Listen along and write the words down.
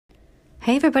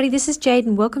Hey everybody, this is Jade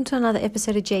and welcome to another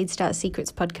episode of Jade Start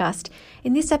Secrets podcast.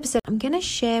 In this episode, I'm going to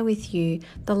share with you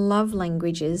the love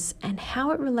languages and how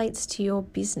it relates to your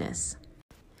business.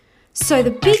 So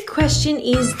the big question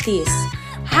is this: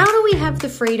 how do we have the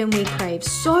freedom we crave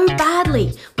so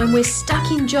badly when we're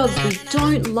stuck in jobs we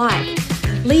don't like,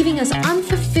 leaving us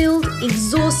unfulfilled,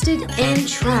 exhausted and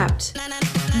trapped?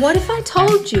 What if I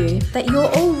told you that you're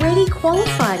already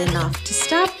qualified enough to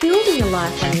start building a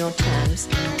life on your terms,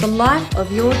 the life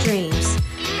of your dreams?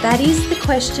 That is the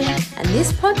question, and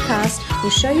this podcast will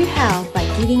show you how by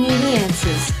giving you the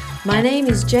answers. My name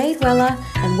is Jade Weller,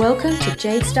 and welcome to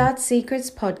Jade Start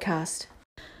Secrets podcast.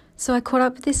 So I caught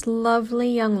up with this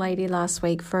lovely young lady last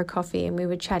week for a coffee and we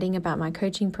were chatting about my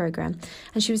coaching program,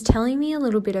 and she was telling me a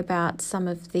little bit about some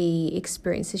of the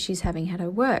experiences she's having at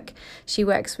her work. She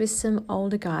works with some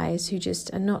older guys who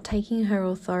just are not taking her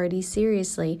authority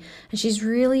seriously, and she's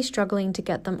really struggling to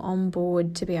get them on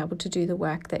board to be able to do the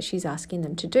work that she's asking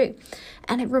them to do.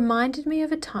 And it reminded me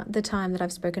of the time that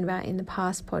I've spoken about in the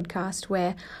past podcast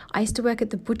where I used to work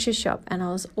at the butcher shop and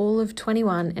I was all of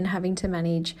 21 and having to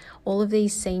manage all of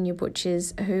these senior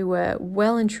butchers who were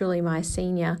well and truly my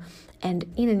senior, and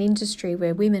in an industry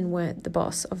where women weren't the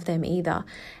boss of them either.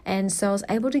 And so I was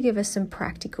able to give her some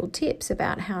practical tips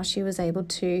about how she was able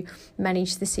to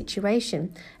manage the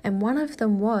situation. And one of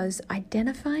them was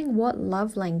identifying what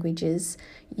love languages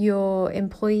your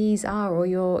employees are,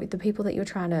 or the people that you're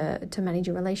trying to manage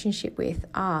a relationship with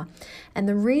are. And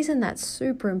the reason that's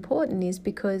super important is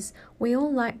because we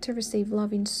all like to receive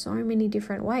love in so many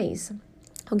different ways.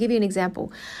 I'll give you an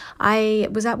example. I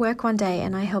was at work one day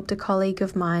and I helped a colleague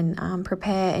of mine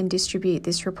prepare and distribute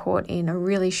this report in a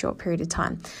really short period of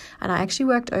time. And I actually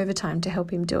worked overtime to help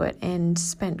him do it and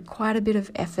spent quite a bit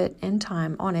of effort and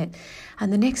time on it.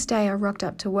 And the next day I rocked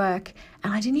up to work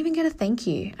and I didn't even get a thank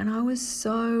you. And I was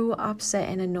so upset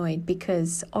and annoyed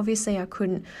because obviously I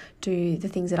couldn't do the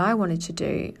things that I wanted to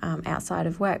do outside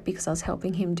of work because I was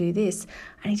helping him do this.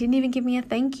 And he didn't even give me a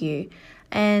thank you.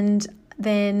 And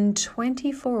then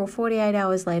 24 or 48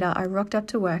 hours later, I rocked up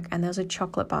to work and there was a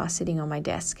chocolate bar sitting on my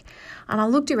desk. And I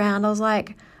looked around, I was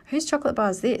like, whose chocolate bar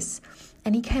is this?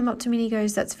 And he came up to me and he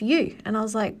goes, that's for you. And I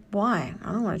was like, why?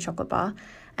 I don't want a chocolate bar.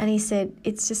 And he said,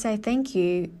 it's to say thank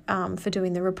you for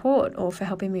doing the report or for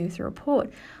helping me with the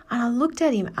report. And I looked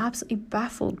at him absolutely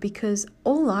baffled because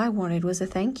all I wanted was a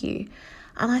thank you.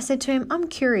 And I said to him, I'm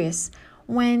curious,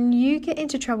 when you get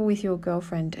into trouble with your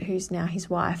girlfriend, who's now his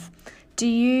wife, do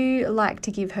you like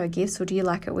to give her gifts, or do you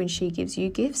like it when she gives you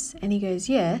gifts? And he goes,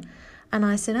 yeah. And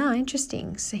I said, oh,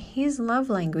 interesting. So his love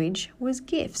language was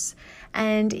gifts.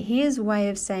 And his way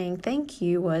of saying thank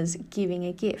you was giving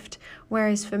a gift.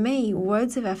 Whereas for me,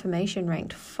 words of affirmation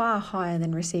ranked far higher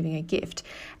than receiving a gift.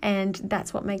 And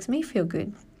that's what makes me feel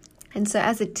good. And so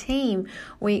as a team,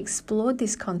 we explored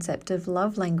this concept of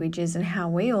love languages and how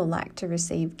we all like to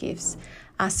receive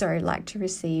like to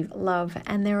receive love.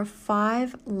 And there are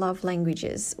 5 love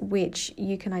languages which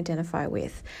you can identify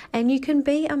with. And you can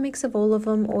be a mix of all of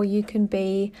them, or you can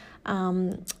be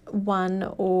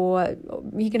one, or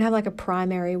you can have like a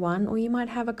primary one, or you might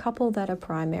have a couple that are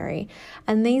primary.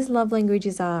 And these love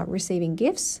languages are receiving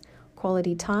gifts,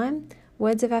 quality time,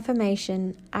 words of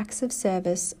affirmation, acts of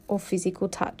service, or physical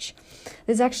touch.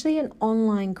 There's actually an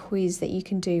online quiz that you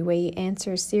can do where you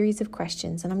answer a series of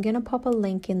questions, and I'm going to pop a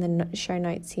link in the show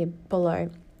notes here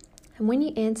below. And when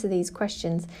you answer these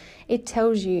questions, it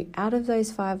tells you out of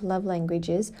those 5 love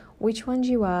languages, which ones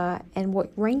you are and what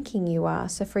ranking you are.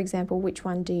 So for example, which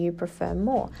one do you prefer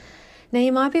more? Now,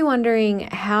 you might be wondering,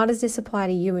 how does this apply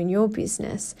to you and your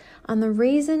business? And the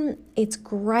reason it's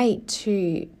great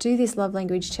to do this love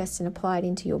language test and apply it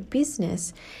into your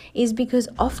business is because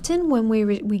often when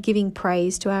we're giving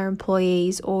praise to our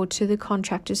employees or to the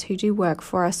contractors who do work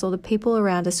for us or the people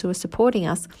around us who are supporting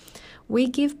us, we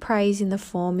give praise in the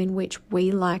form in which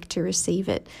we like to receive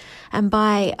it. And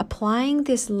by applying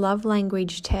this love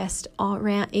language test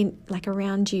around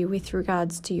you with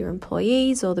regards to your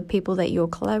employees or the people that you're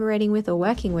collaborating with or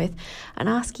working with, and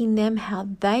asking them how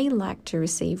they like to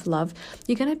receive love,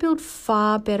 you're going to build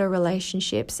far better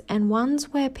relationships, and ones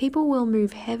where people will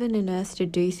move heaven and earth to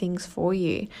do things for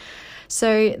you.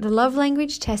 So the love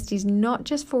language test is not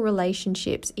just for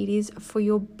relationships, it is for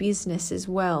your business as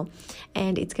well.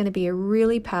 And it's going to be a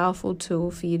really powerful tool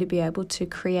for you to be able to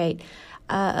create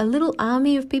a little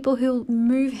army of people who'll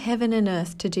move heaven and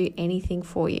earth to do anything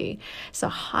for you. So I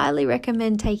highly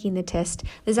recommend taking the test.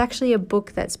 There's actually a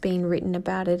book that's been written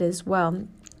about it as well.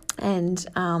 And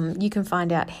you can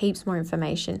find out heaps more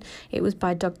information. It was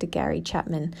by Dr. Gary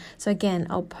Chapman. So again,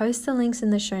 I'll post the links in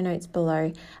the show notes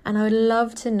below, and I would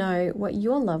love to know what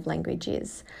your love language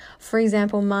is. For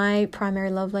example, my primary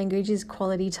love language is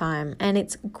quality time, and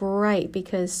it's great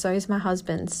because so is my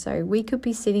husband. So we could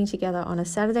be sitting together on a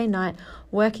Saturday night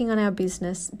working on our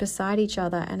business beside each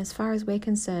other, and as far as we're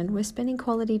concerned, we're spending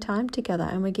quality time together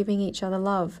and we're giving each other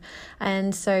love.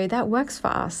 And so that works for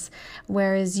us.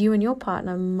 Whereas you and your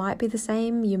partner might be the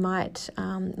same. You might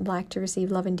like to receive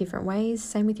love in different ways.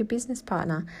 Same with your business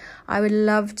partner. I would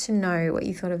love to know what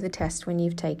you thought of the test when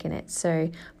you've taken it. So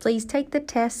please take the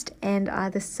test and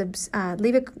either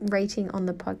leave a rating on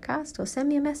the podcast or send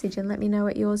me a message and let me know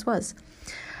what yours was.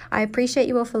 I appreciate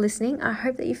you all for listening. I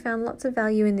hope that you found lots of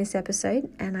value in this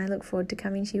episode, and I look forward to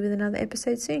coming to you with another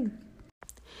episode soon.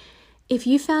 If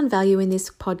you found value in this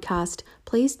podcast,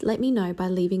 please let me know by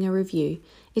leaving a review.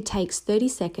 It takes 30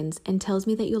 seconds and tells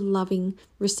me that you're loving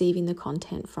receiving the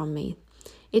content from me.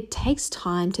 It takes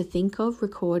time to think of,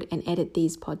 record, and edit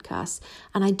these podcasts,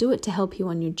 and I do it to help you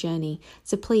on your journey.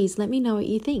 So please let me know what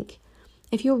you think.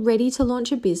 If you're ready to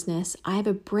launch a business, I have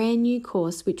a brand new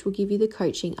course which will give you the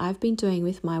coaching I've been doing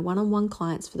with my one-on-one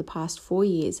clients for the past 4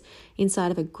 years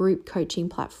inside of a group coaching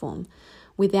platform,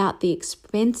 without the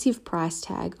expensive price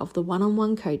tag of the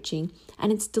one-on-one coaching,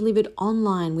 and it's delivered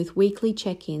online with weekly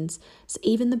check-ins, so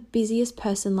even the busiest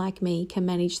person like me can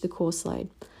manage the course load.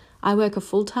 I work a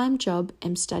full-time job,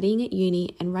 am studying at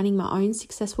uni and running my own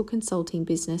successful consulting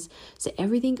business, so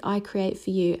everything I create for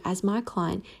you as my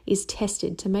client is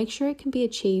tested to make sure it can be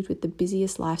achieved with the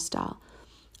busiest lifestyle.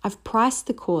 I've priced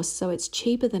the course so it's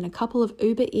cheaper than a couple of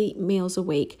Uber Eats meals a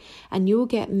week, and you will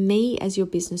get me as your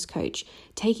business coach,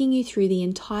 taking you through the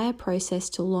entire process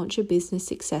to launch a business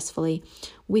successfully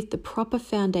with the proper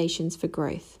foundations for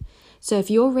growth. So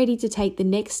if you're ready to take the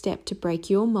next step to break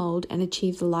your mold and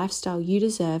achieve the lifestyle you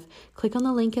deserve, click on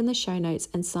the link in the show notes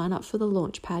and sign up for the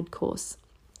Launchpad course.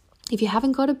 If you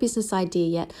haven't got a business idea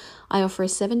yet, I offer a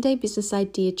 7-day business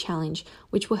idea challenge,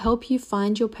 which will help you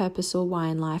find your purpose or why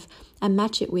in life and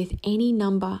match it with any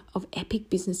number of epic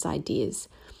business ideas.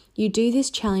 You do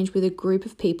this challenge with a group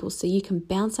of people so you can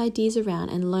bounce ideas around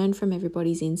and learn from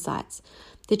everybody's insights.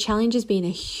 The challenge has been a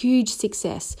huge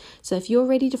success, so if you're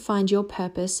ready to find your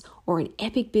purpose or an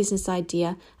epic business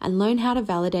idea and learn how to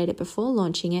validate it before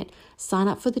launching it, sign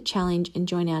up for the challenge and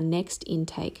join our next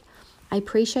intake. I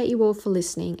appreciate you all for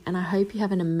listening, and I hope you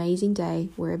have an amazing day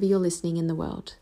wherever you're listening in the world.